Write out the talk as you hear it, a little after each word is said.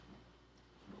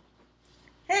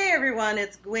everyone,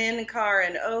 it's Gwen, Carr,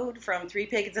 and Ode from Three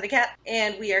Pagans and a Cat,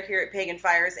 and we are here at Pagan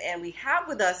Fires, and we have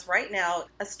with us right now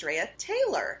Estrella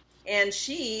Taylor. And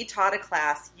she taught a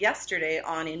class yesterday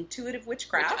on intuitive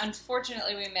witchcraft. Which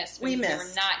unfortunately we missed. We were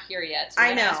not here yet. So we're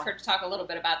going to ask her to talk a little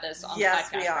bit about this on the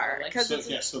podcast. Yes, we are.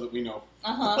 So that we know.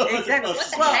 Exactly.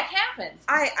 What the heck happened?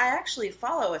 I actually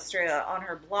follow Estrella on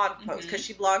her blog post because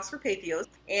she blogs for Patheos,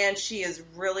 and she is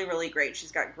really, really great.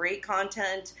 She's got great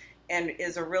content and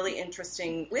is a really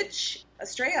interesting witch.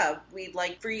 Estrella, we'd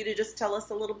like for you to just tell us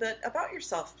a little bit about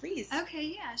yourself, please.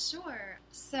 Okay, yeah, sure.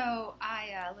 So I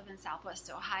live in Southwest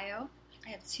Ohio. I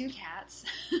have 2 cats.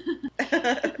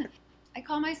 I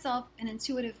call myself an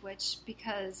intuitive witch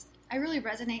because I really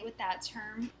resonate with that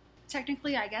term.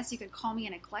 Technically, I guess you could call me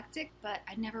an eclectic, but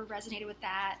I never resonated with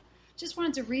that. Just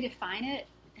wanted to redefine it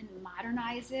and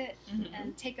modernize it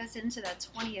and take us into the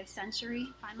 20th century,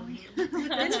 finally.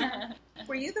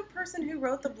 Were you the person who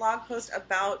wrote the blog post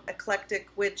about eclectic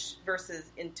witch versus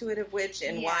intuitive witch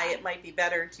and why it might be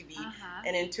better to be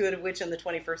an intuitive witch in the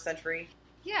 21st century?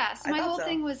 Yeah, so my whole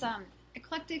thing was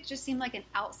eclectic just seemed like an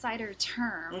outsider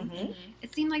term.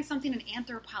 It seemed like something an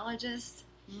anthropologist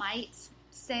might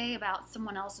say about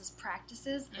someone else's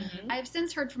practices. I have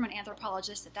since heard from an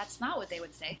anthropologist that that's not what they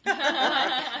would say.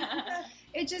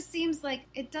 It just seems like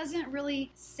it doesn't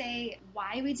really say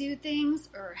why we do things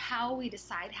or how we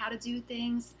decide how to do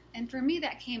things. And for me,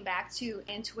 that came back to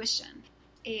intuition.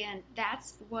 And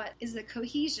that's what is the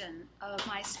cohesion of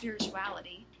my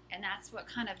spirituality. And that's what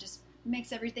kind of just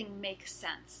makes everything make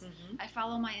sense. I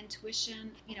follow my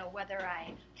intuition, whether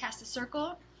I cast a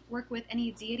circle, work with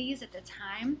any deities at the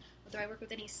time, whether I work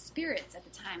with any spirits at the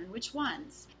time, and which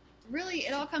ones. Really,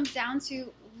 it all comes down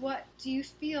to what do you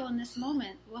feel in this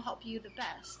moment will help you the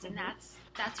best, and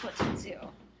that's what to do.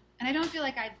 And I don't feel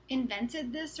like I've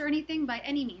invented this or anything by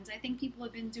any means. I think people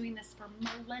have been doing this for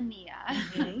millennia.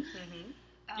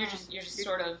 You're just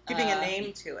sort of giving a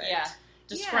name to it. Yeah.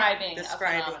 Describing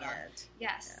it.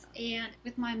 Yes. And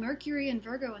with my Mercury and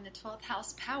Virgo in the 12th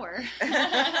house power,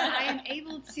 I am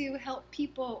able to help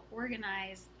people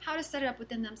organize how to set it up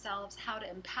within themselves, how to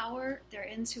empower their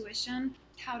intuition,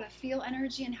 how to feel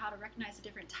energy and how to recognize the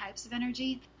different types of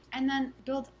energy, and then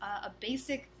build a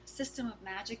basic system of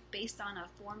magic based on a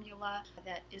formula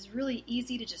that is really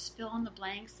easy to just fill in the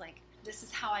blanks, like this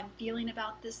is how I'm feeling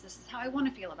about this is how I want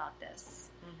to feel about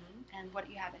this, and what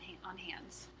you have on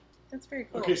hands. That's very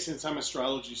cool. Okay, since I'm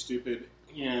astrology stupid,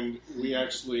 and we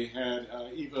actually had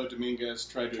Ivo Dominguez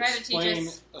try to explain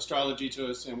astrology to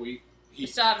us, and we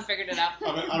still haven't figured it out.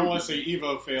 I don't want to say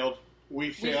Ivo failed.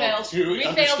 We failed to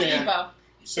understand. Failed Ivo.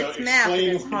 So it's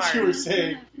explain math, what you were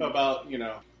saying about,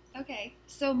 Okay,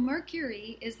 so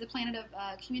Mercury is the planet of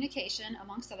communication,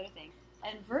 amongst other things.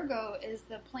 And Virgo is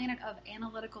the planet of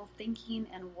analytical thinking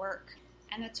and work.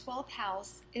 And the 12th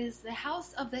house is the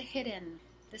house of the hidden,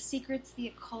 the secrets, the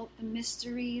occult, the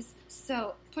mysteries.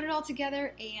 So put it all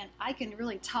together and I can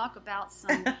really talk about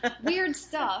some weird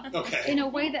stuff in a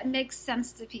way that makes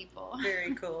sense to people.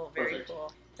 Very cool, very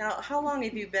cool. Now, how long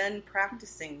have you been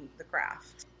practicing the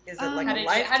craft? Is it like a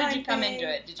lifetime How did you come thing? into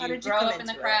it? Did you grow up in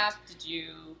the craft? Did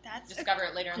you discover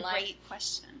it later in life? Great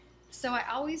question. So I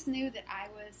always knew that I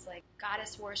was like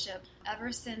goddess worship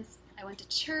ever since I went to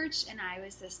church, and I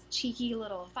was this cheeky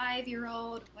little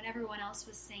 5-year-old. When everyone else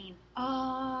was saying,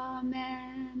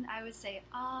 "Amen," I would say,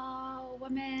 "Oh,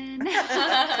 woman."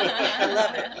 I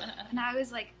love it. And I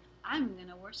was like, I'm going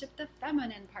to worship the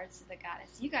feminine parts of the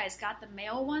goddess. You guys got the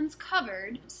male ones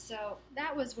covered. So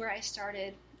that was where I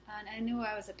started. And I knew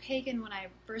I was a pagan when I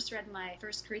first read my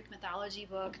first Greek mythology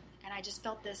book. And I just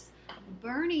felt this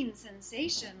burning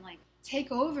sensation, like,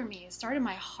 take over me. It started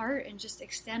my heart and just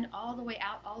extend all the way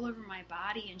out all over my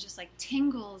body and just like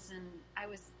tingles. And I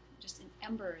was just in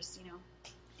embers,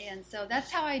 And so that's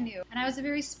how I knew. And I was a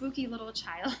very spooky little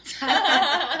child.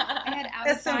 I had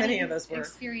out-of-body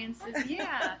experiences.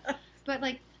 Yeah. But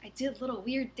like I did little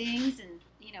weird things and,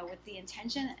 with the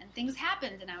intention, and things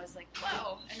happened. And I was like,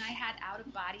 whoa. And I had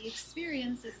out-of-body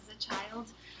experiences as a child.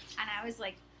 And I was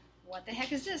like, what the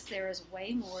heck is this? There is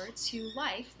way more to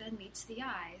life than meets the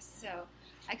eye. So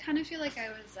I kind of feel like I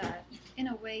was, in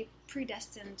a way,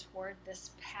 predestined toward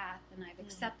this path, and I've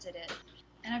accepted it.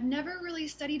 And I've never really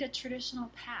studied a traditional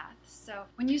path. So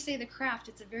when you say the craft,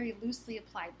 it's a very loosely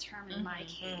applied term in my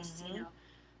case.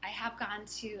 I have gone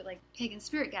to like pagan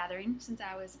spirit gathering since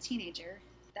I was a teenager.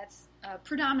 That's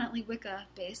predominantly Wicca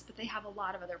based, but they have a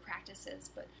lot of other practices.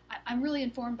 But I'm really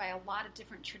informed by a lot of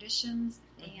different traditions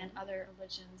and other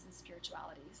religions and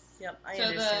spiritualities. Yep, I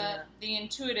understand that. The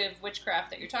intuitive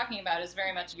witchcraft that you're talking about is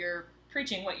very much your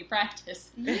preaching what you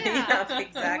practice. Yeah,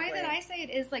 exactly. The way that I say it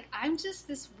is like, I'm just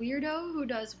this weirdo who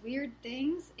does weird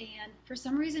things, and for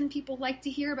some reason people like to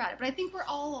hear about it. But I think we're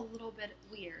all a little bit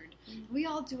weird. Mm-hmm. We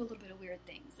all do a little bit of weird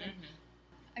things. And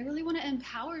I really want to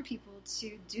empower people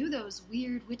to do those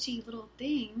weird, witchy little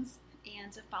things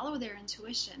and to follow their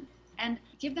intuition and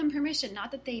give them permission.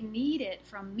 Not that they need it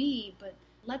from me, but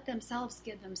let themselves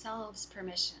give themselves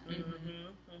permission.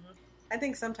 I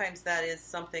think sometimes that is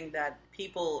something that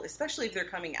people, especially if they're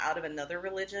coming out of another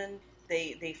religion,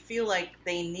 they feel like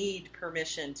they need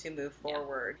permission to move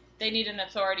forward. They need an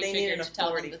authority figure to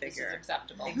tell them that this is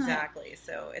acceptable. Exactly.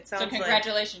 So it sounds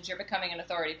congratulations, you're becoming an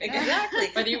authority figure. Exactly.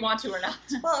 Whether you want to or not.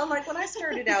 Well, like when I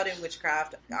started out in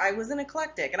witchcraft, I was an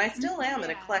eclectic, and I still am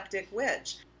an eclectic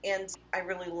witch. And I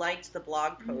really liked the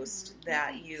blog post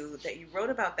that you wrote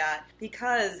about that,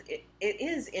 because it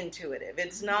is intuitive.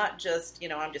 It's not just,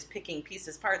 I'm just picking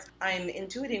pieces, parts. I'm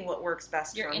intuiting what works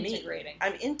best for me. You're integrating.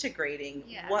 I'm integrating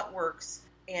what works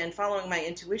and following my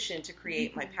intuition to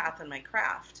create my path and my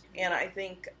craft. And I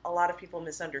think a lot of people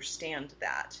misunderstand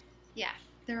that. Yeah,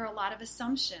 there are a lot of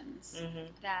assumptions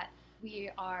that we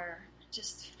are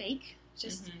just fake,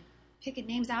 just picking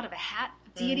names out of a hat,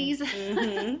 deities,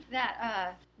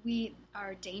 that we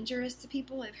are dangerous to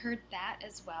people. I've heard that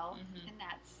as well,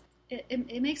 and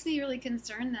it makes me really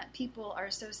concerned that people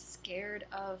are so scared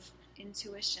of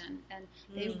intuition, and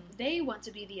they want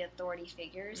to be the authority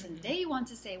figures, and they want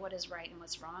to say what is right and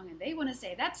what's wrong, and they want to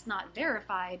say that's not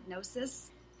verified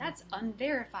gnosis, that's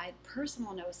unverified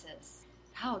personal gnosis.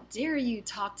 How dare you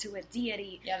talk to a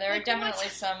deity? Yeah, there are definitely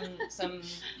some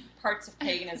parts of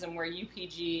paganism where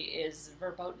UPG is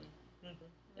verboten.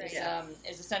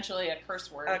 Is essentially a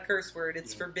curse word. A curse word.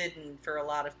 It's forbidden for a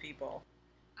lot of people.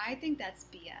 I think that's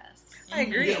BS. I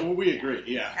agree. Yeah, well, we agree.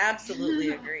 Yeah, absolutely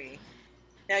agree.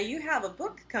 Now you have a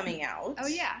book coming out. Oh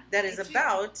yeah, that is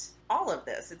about all of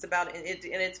this. It's about it,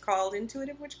 and it's called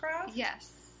Intuitive Witchcraft.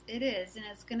 Yes, it is, and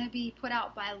it's going to be put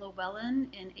out by Llewellyn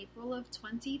in April of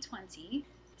 2020.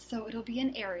 So it'll be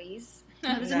in Aries.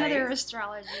 That was another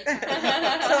astrology term.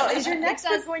 So is your next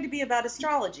book going to be about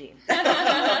astrology?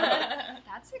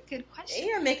 That's a good question.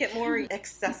 Yeah, make it more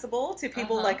accessible to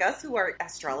people like us who are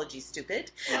astrology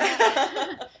stupid.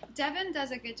 Devin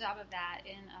does a good job of that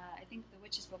in, I think, The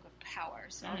Witch's Book of Power.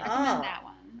 So I'll recommend that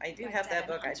one. I do have that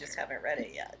book. Hunter. I just haven't read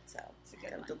it yet. So it's a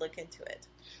good one to look into it.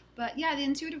 But yeah, the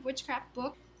Intuitive Witchcraft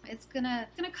book, it's gonna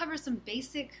cover some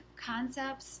basic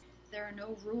concepts. There are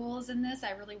no rules in this.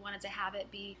 I really wanted to have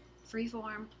it be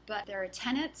freeform, but there are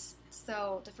tenets.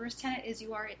 So the first tenet is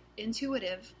you are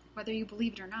intuitive, whether you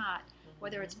believe it or not,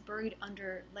 whether it's buried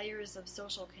under layers of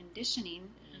social conditioning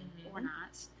or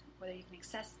not, whether you can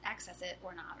access it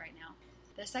or not right now.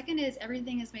 The second is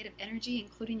everything is made of energy,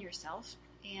 including yourself,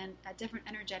 and at different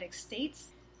energetic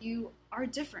states, you are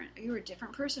different. You're a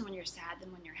different person when you're sad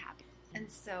than when you're happy. And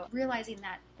so realizing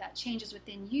that changes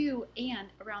within you and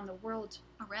around the world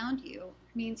around you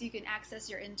means you can access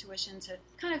your intuition to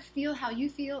kind of feel how you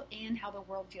feel and how the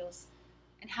world feels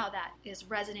and how that is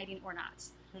resonating or not.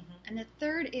 And the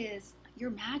third is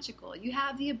you're magical. You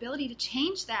have the ability to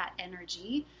change that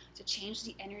energy, to change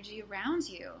the energy around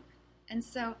you. And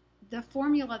so the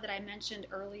formula that I mentioned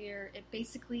earlier, it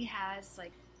basically has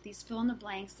like these fill in the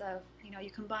blanks of, you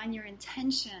combine your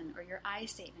intention or your I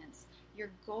statements, your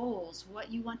goals,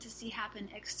 what you want to see happen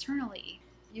externally.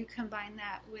 You combine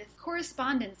that with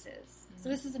correspondences. So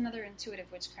this is another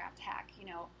intuitive witchcraft hack.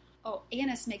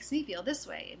 Anise makes me feel this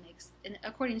way. And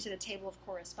according to the table of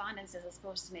correspondences, it's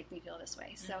supposed to make me feel this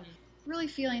way. So really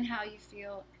feeling how you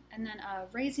feel, and then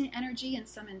raising energy in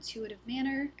some intuitive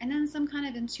manner, and then some kind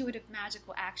of intuitive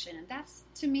magical action. And that's,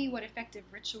 to me, what effective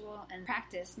ritual and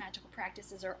magical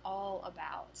practices are all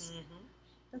about.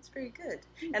 That's very good.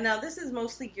 And now this is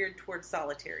mostly geared towards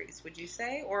solitaries, would you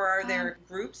say? Or are there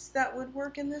groups that would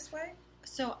work in this way?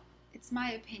 So it's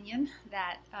my opinion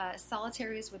that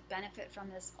solitaries would benefit from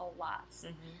this a lot.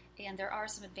 And there are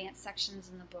some advanced sections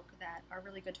in the book that are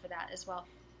really good for that as well.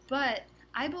 But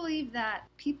I believe that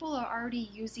people are already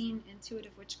using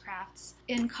intuitive witchcrafts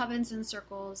in covens and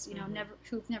circles,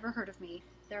 who've never heard of me.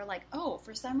 They're like, oh,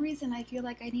 for some reason I feel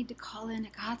like I need to call in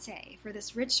Hagate for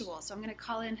this ritual, so I'm going to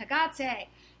call in Hagate.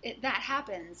 That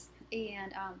happens,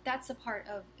 and that's a part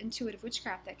of intuitive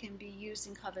witchcraft that can be used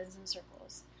in covens and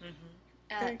circles.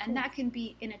 Cool. And that can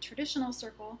be in a traditional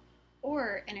circle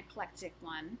or an eclectic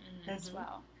one as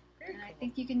well. Very cool. I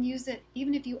think you can use it,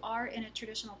 even if you are in a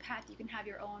traditional path, you can have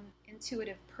your own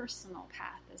intuitive personal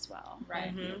path as well.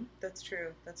 Right. That's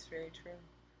true. That's very true.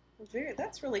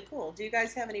 That's really cool. Do you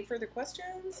guys have any further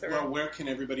questions? Or? Well, where can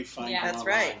everybody find you That's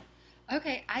online? right.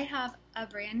 Okay, I have a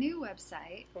brand new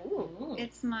website. Ooh.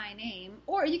 It's my name.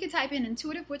 Or you can type in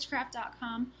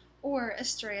intuitivewitchcraft.com or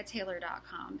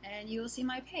estrellataylor.com, and you will see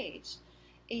my page.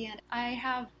 And I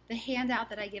have the handout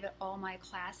that I give at all my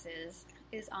classes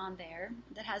is on there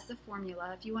that has the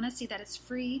formula. If you want to see that, it's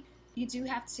free. You do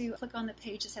have to click on the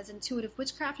page that says Intuitive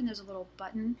Witchcraft, and there's a little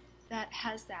button that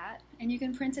has that. And you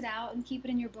can print it out and keep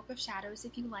it in your book of shadows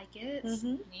if you like it.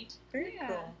 Mm-hmm. Neat. Very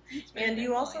cool. And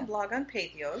you also blog on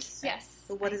Patheos. Yes.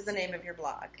 So what is the name of your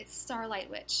blog? It's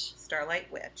Starlight Witch. Starlight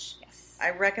Witch. Yes. I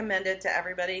recommend it to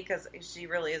everybody because she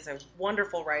really is a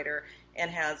wonderful writer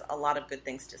and has a lot of good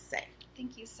things to say.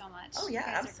 Thank you so much. Oh, yeah, You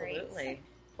guys are absolutely. great.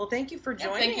 Well, thank you for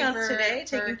joining us today,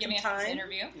 taking some time. This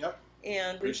interview. Yep.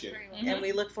 And appreciate it. Mm-hmm. And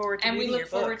we look forward to reading your book. And we look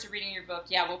forward to reading your book.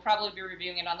 Yeah, we'll probably be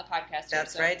reviewing it on the podcast.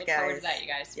 That's so right, look guys. forward to that, you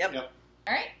guys. Yep. All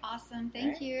right. Awesome.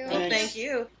 Thank you. Well, thank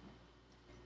you.